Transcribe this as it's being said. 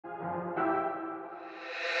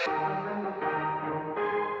This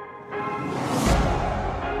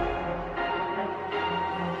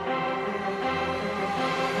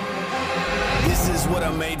is what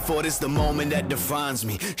I'm made for, this the moment that defines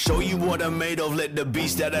me. Show you what I'm made of, let the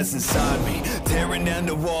beast that's inside me. Tearing down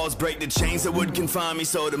the walls, break the chains that would confine me.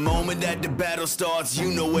 So the moment that the battle starts, you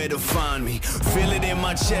know where to find me. Feel it in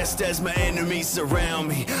my chest as my enemies surround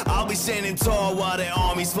me. I'll be standing tall while their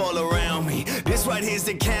armies fall around me. This right here's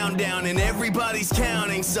the countdown and everybody's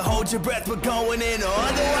counting. So hold your breath, we're going in or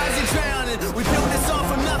otherwise you're drowning. We built this all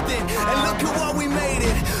from nothing and look at what we made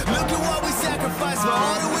it. Look at what we sacrificed for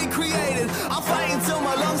all that we created. I'll fight until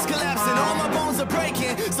my lungs collapse and all my bones are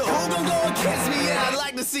breaking. So who gon' go against me? Yeah, I'd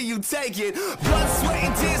like to see you take it. Blood, sweat,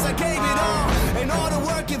 and tears, I gave it all. And all the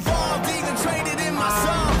work involved, even traded in my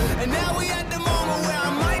soul. And now we at the moment where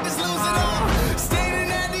I might just lose it all.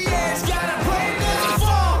 Standing at the edge, gotta pray it doesn't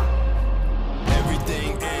fall.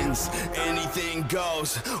 Everything ends, anything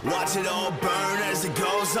goes. Watch it all burn as it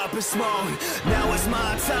goes up in smoke. Now it's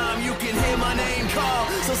my time, you can hear my name call.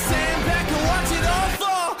 So stand back and watch it all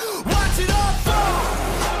fall. Watch it all fall.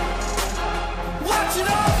 Watch it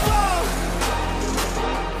all fall.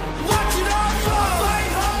 Watch it all fall.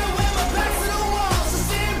 Fight harder when my back's to the wall. So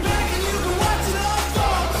stand back and you can watch it all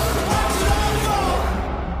fall. Watch it all fall.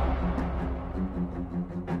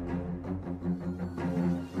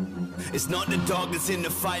 It's not the dog that's in the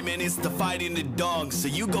fight, man, it's the fight in the dog. So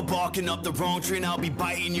you go barking up the wrong tree and I'll be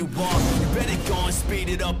biting you off. You better go and speed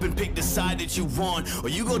it up and pick the side that you want, or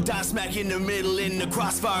you go die smack in the middle in the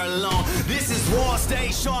crossfire alone. This is war,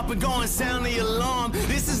 stay sharp and go and sound the alarm.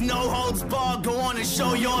 This is no holds barred, go on and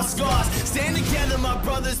show your scars. Stand together, my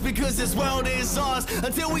brothers, because this world is ours.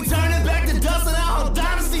 Until we turn it back to dust and our whole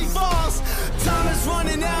dynasty falls. Time is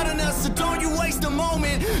running out on us, so don't you waste a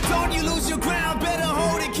moment. Don't you lose your ground, better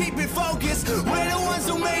hold it, keep it focused. We're the ones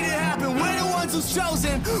who made it happen, we're the ones who's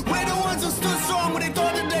chosen. We're the ones who stood strong when they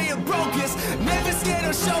thought that they had broke us. Never scared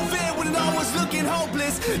or show fear when it all was looking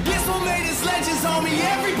hopeless. This one made us legends, homie,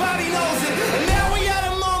 everybody knows it. And now we at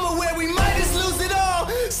a moment where we might just lose it all.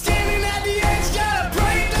 Standing at the edge, gotta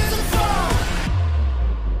pray it doesn't fall.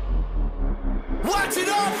 Watch it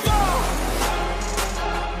all fall.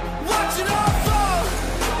 Watch it all fall.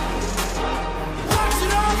 Watch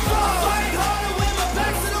it all fall. Fight harder when my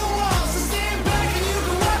back's to the wall. So stand back and you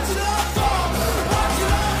can watch it all fall. Watch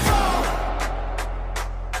it all fall.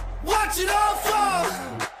 Watch it all fall.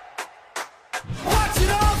 Watch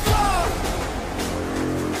it all fall.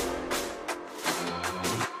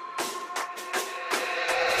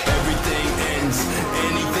 Everything ends,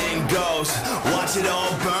 anything goes. Watch it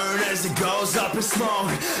all burn as it goes up in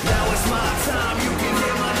smoke. Now it's my time, you can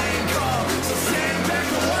hear my name call. So stand back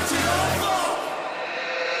and watch it all fall.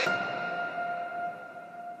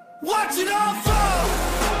 Watch it all fall.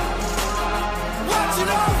 Watch it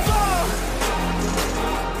all